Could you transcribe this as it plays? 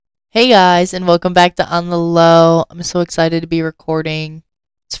Hey guys, and welcome back to On the Low. I'm so excited to be recording.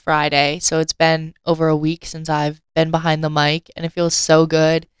 It's Friday, so it's been over a week since I've been behind the mic, and it feels so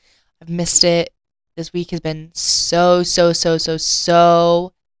good. I've missed it. This week has been so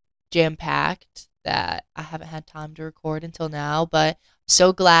jam packed that I haven't had time to record until now, but I'm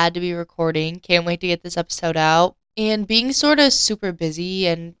so glad to be recording. Can't wait to get this episode out. And being sort of super busy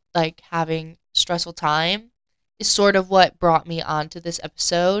and like having stressful time is sort of what brought me onto this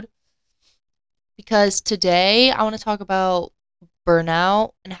episode because today I want to talk about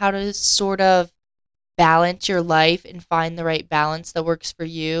burnout and how to sort of balance your life and find the right balance that works for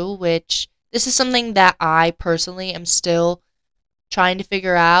you, which this is something that I personally am still trying to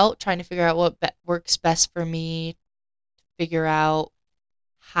figure out what works best for me, figure out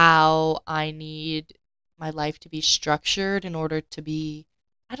how I need my life to be structured in order to be,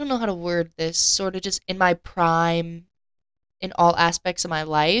 I don't know how to word this, sort of just in my prime in all aspects of my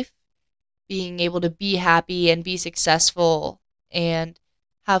life, being able to be happy and be successful and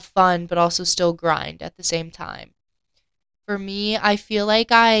have fun, but also still grind at the same time. For me, I feel like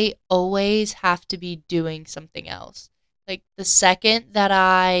I always have to be doing something else. Like the second that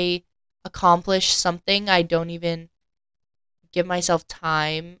I accomplish something, I don't even give myself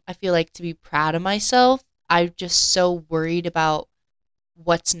time, I feel like, to be proud of myself. I'm just so worried about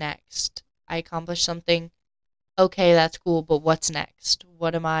what's next. I accomplished something. Okay, that's cool, but what's next?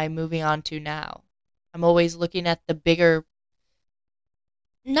 What am I moving on to now? I'm always looking at the bigger,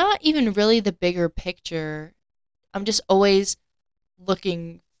 not even really the bigger picture. I'm just always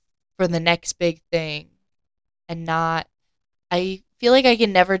looking for the next big thing and not, I feel like I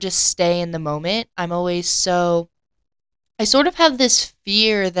can never just stay in the moment. I sort of have this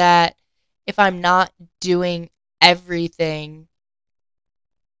fear that if I'm not doing everything,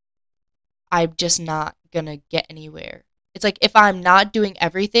 I'm just not gonna get anywhere. It's like if I'm not doing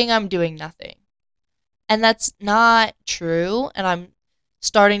everything, I'm doing nothing. And that's not true. And I'm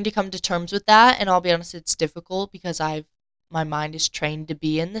starting to come to terms with that. And I'll be honest, it's difficult because my mind is trained to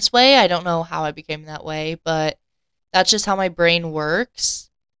be in this way. I don't know how I became that way, but that's just how my brain works.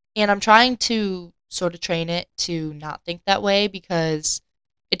 And I'm trying to sort of train it to not think that way because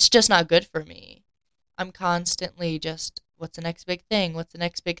it's just not good for me. I'm constantly just, what's the next big thing? What's the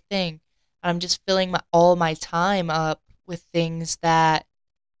next big thing? And I'm just filling all my time up with things that,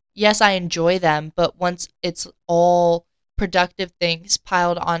 yes, I enjoy them, but once it's all productive things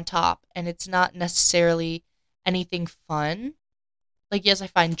piled on top and it's not necessarily anything fun, like, yes, I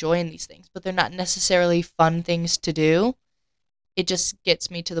find joy in these things, but they're not necessarily fun things to do. It just gets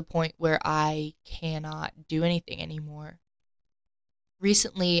me to the point where I cannot do anything anymore.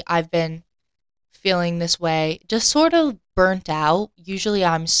 Recently, I've been feeling this way, just sort of burnt out. Usually,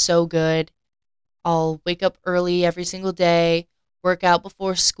 I'm so good. I'll wake up early every single day, work out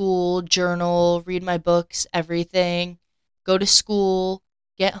before school, journal, read my books, everything, go to school,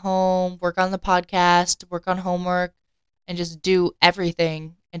 get home, work on the podcast, work on homework, and just do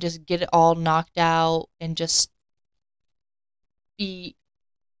everything and just get it all knocked out and just be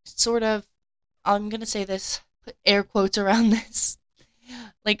sort of, I'm going to say this, put air quotes around this,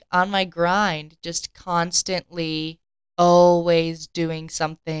 like on my grind, just constantly always doing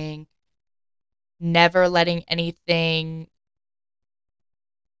something, never letting anything,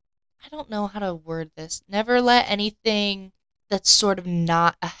 I don't know how to word this, never let anything that's sort of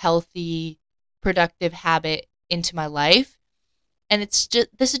not a healthy, productive habit into my life. And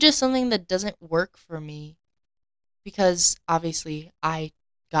this is just something that doesn't work for me because obviously I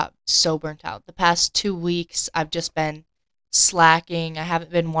got so burnt out. The past 2 weeks, I've just been slacking. I haven't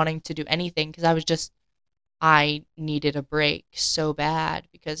been wanting to do anything because I needed a break so bad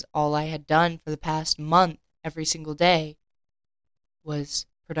because all I had done for the past month every single day was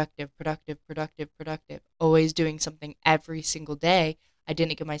productive, always doing something every single day. I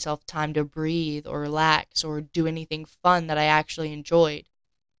didn't give myself time to breathe or relax or do anything fun that I actually enjoyed.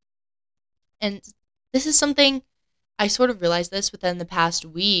 And this is something I sort of realized this within the past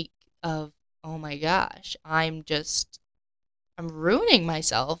week of, oh my gosh, I'm ruining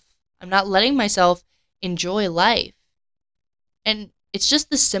myself. I'm not letting myself enjoy life. And it's just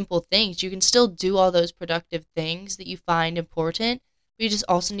the simple things. You can still do all those productive things that you find important, but you just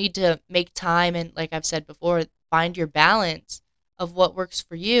also need to make time and, like I've said before, find your balance of what works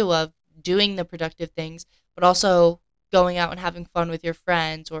for you, of doing the productive things, but also going out and having fun with your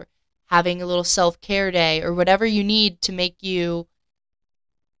friends or having a little self care day or whatever you need to make you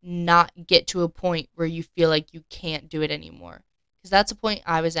not get to a point where you feel like you can't do it anymore. Because that's a point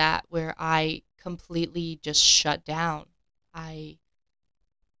I was at where I completely just shut down. I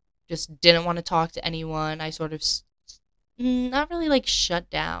just didn't want to talk to anyone. I sort of not really like shut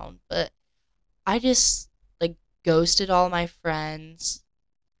down, but I just like ghosted all my friends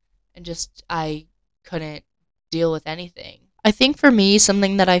and just I couldn't deal with anything. I think for me,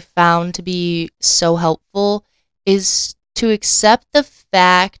 something that I found to be so helpful is to accept the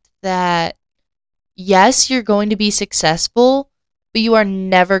fact that yes, you're going to be successful, but you are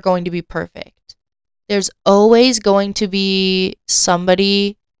never going to be perfect. There's always going to be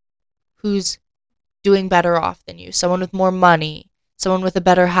somebody who's doing better off than you, someone with more money, someone with a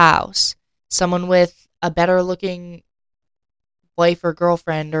better house, someone with a better looking wife or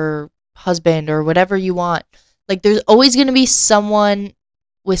girlfriend or husband or whatever you want. Like, there's always going to be someone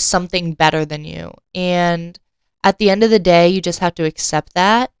with something better than you. And at the end of the day, you just have to accept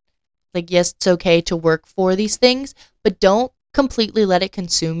that. Like, yes, it's okay to work for these things, but don't completely let it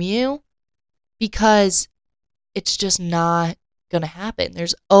consume you because it's just not going to happen.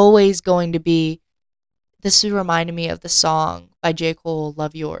 There's always going to be, this reminded me of the song by J. Cole,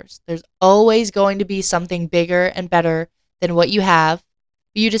 Love Yours. There's always going to be something bigger and better than what you have.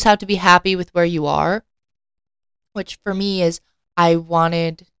 You just have to be happy with where you are, which for me is I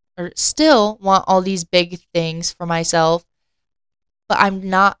wanted or still want all these big things for myself, but I'm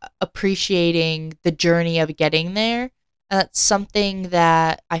not appreciating the journey of getting there. And that's something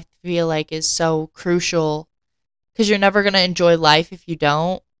that I feel like is so crucial because you're never going to enjoy life if you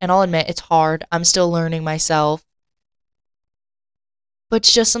don't. And I'll admit it's hard. I'm still learning myself, but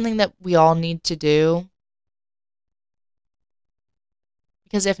it's just something that we all need to do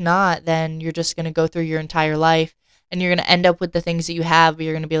because if not, then you're just going to go through your entire life and you're going to end up with the things that you have, but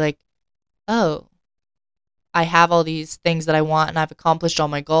you're going to be like, oh, I have all these things that I want and I've accomplished all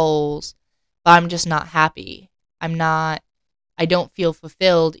my goals, but I'm just not happy. I don't feel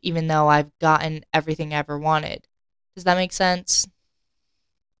fulfilled even though I've gotten everything I ever wanted. Does that make sense?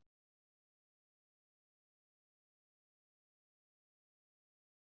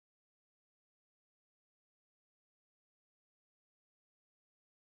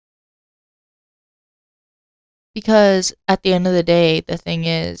 Because at the end of the day, the thing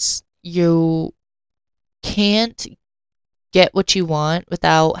is, you can't get what you want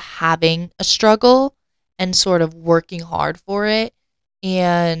without having a struggle and sort of working hard for it.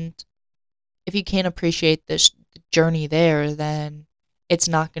 And if you can't appreciate the journey there, then it's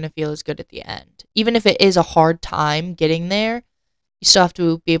not going to feel as good at the end. Even if it is a hard time getting there, you still have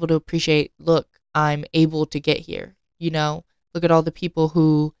to be able to appreciate, look, I'm able to get here. Look at all the people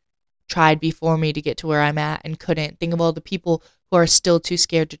who tried before me to get to where I'm at and couldn't. Think of all the people who are still too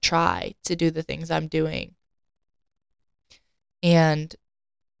scared to try to do the things I'm doing. And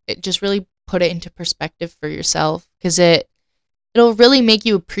it just really put it into perspective for yourself because it'll really make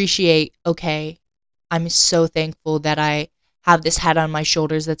you appreciate, okay, I'm so thankful that I have this head on my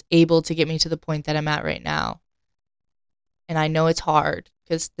shoulders that's able to get me to the point that I'm at right now. And I know it's hard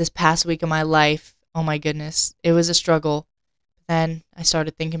because this past week of my life, oh my goodness, it was a struggle. Then I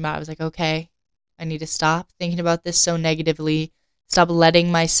started thinking about it. I was like, okay, I need to stop thinking about this so negatively, stop letting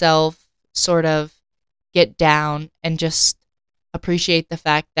myself sort of get down and just appreciate the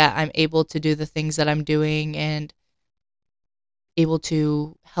fact that I'm able to do the things that I'm doing and able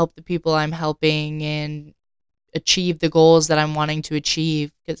to help the people I'm helping and achieve the goals that I'm wanting to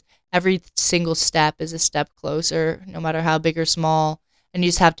achieve because every single step is a step closer, no matter how big or small. And you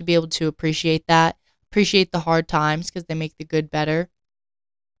just have to be able to appreciate that, appreciate the hard times because they make the good better.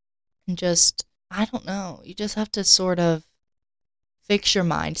 And just, I don't know, you just have to sort of fix your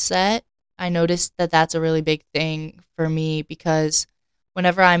mindset. I noticed that that's a really big thing for me because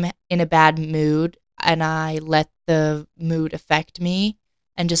whenever I'm in a bad mood and I let the mood affect me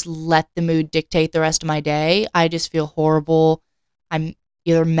and just let the mood dictate the rest of my day, I just feel horrible. I'm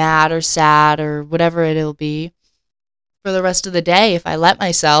either mad or sad or whatever it'll be for the rest of the day if I let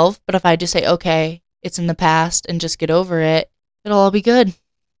myself. But if I just say, okay, it's in the past and just get over it, it'll all be good.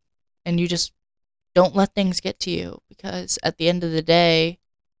 And you just don't let things get to you because at the end of the day,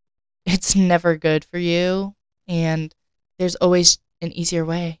 it's never good for you. And there's always an easier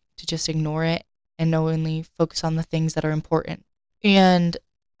way to just ignore it and only focus on the things that are important. And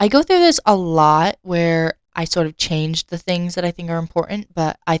I go through this a lot where I sort of change the things that I think are important,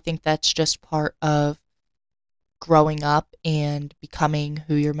 but I think that's just part of growing up and becoming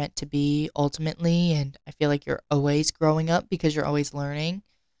who you're meant to be ultimately. And I feel like you're always growing up because you're always learning.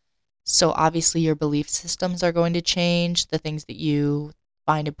 So obviously your belief systems are going to change. The things that you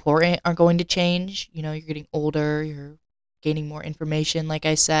find important are going to change. You're getting older, you're gaining more information, like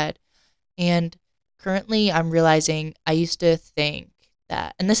I said. And currently I'm realizing I used to think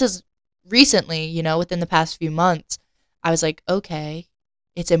that, and this is recently, within the past few months, I was like, okay,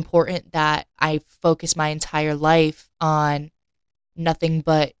 it's important that I focus my entire life on nothing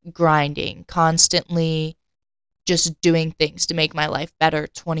but grinding, constantly just doing things to make my life better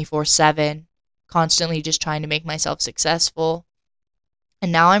 24/7, constantly just trying to make myself successful.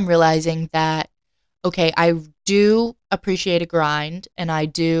 And now I'm realizing that, okay, I do appreciate a grind and I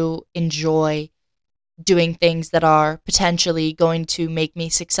do enjoy doing things that are potentially going to make me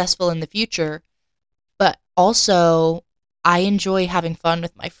successful in the future, but also I enjoy having fun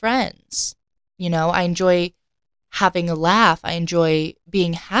with my friends. I enjoy having a laugh. I enjoy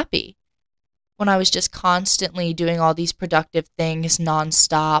being happy. When I was just constantly doing all these productive things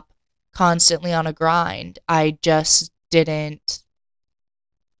nonstop, constantly on a grind, I just didn't.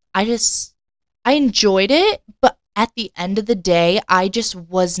 I enjoyed it, but at the end of the day, I just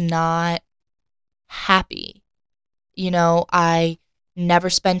was not happy. I never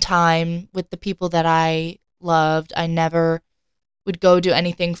spent time with the people that I loved. I never would go do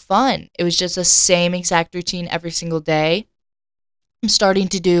anything fun. It was just the same exact routine every single day. I'm starting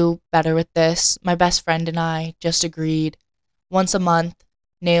to do better with this. My best friend and I just agreed once a month,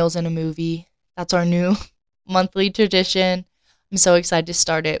 nails in a movie. That's our new monthly tradition. I'm so excited to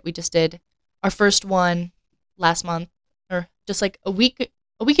start it. We just did our first one last month, or just like a week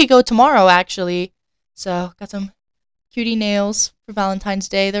ago tomorrow actually. So got some cutie nails for Valentine's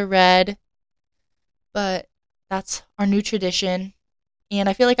Day. They're red, but that's our new tradition. And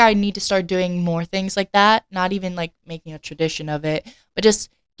I feel like I need to start doing more things like that, not even like making a tradition of it, but just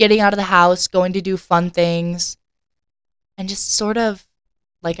getting out of the house, going to do fun things, and just sort of,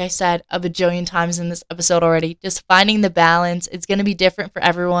 like I said a bajillion times in this episode already, just finding the balance. It's going to be different for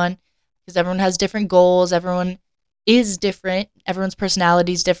everyone because everyone has different goals. Everyone is different. Everyone's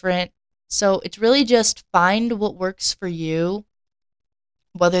personality is different. So it's really just find what works for you,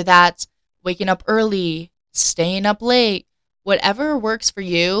 whether that's waking up early, staying up late, whatever works for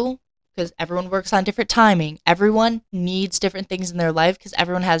you, because everyone works on different timing. Everyone needs different things in their life because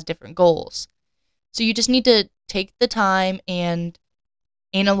everyone has different goals. So you just need to take the time and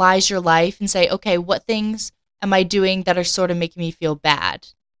analyze your life and say, okay, what things am I doing that are sort of making me feel bad?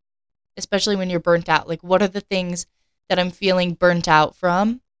 Especially when you're burnt out. Like, what are the things that I'm feeling burnt out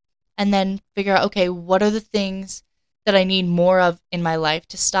from? And then figure out, okay, what are the things that I need more of in my life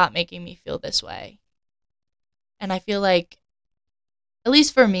to stop making me feel this way? And I feel like, at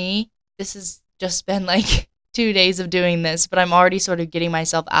least for me, this has just been like 2 days of doing this, but I'm already sort of getting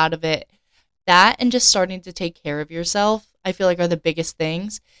myself out of it. That and just starting to take care of yourself, I feel like are the biggest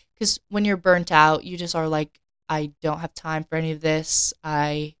things. Because when you're burnt out, you just are like, I don't have time for any of this.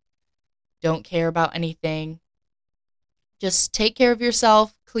 I don't care about anything. Just take care of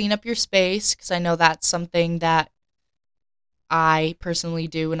yourself, clean up your space, because I know that's something that I personally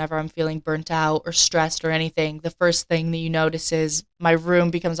do whenever I'm feeling burnt out or stressed or anything. The first thing that you notice is my room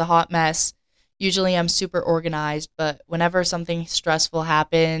becomes a hot mess. Usually I'm super organized, but whenever something stressful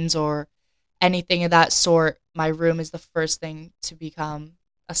happens or anything of that sort, my room is the first thing to become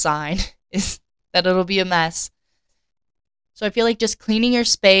a sign is that it'll be a mess. So I feel like just cleaning your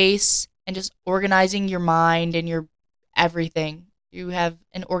space and just organizing your mind and your everything. You have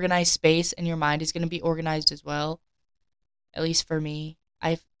an organized space and your mind is going to be organized as well. At least for me.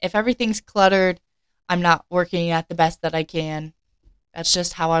 If everything's cluttered, I'm not working at the best that I can. That's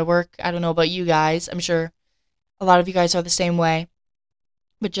just how I work. I don't know about you guys. I'm sure a lot of you guys are the same way.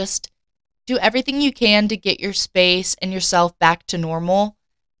 But just do everything you can to get your space and yourself back to normal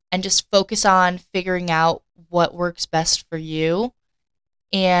and just focus on figuring out what works best for you.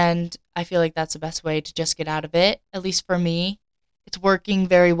 And I feel like that's the best way to just get out of it. At least for me, it's working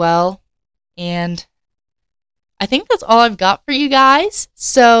very well. And I think that's all I've got for you guys.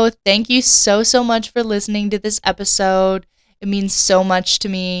 So thank you so, so much for listening to this episode. It means so much to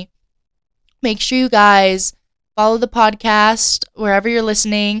me. Make sure you guys follow the podcast wherever you're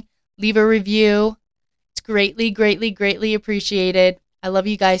listening. Leave a review. It's greatly, greatly, greatly appreciated. I love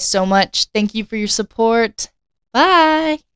you guys so much. Thank you for your support. Bye.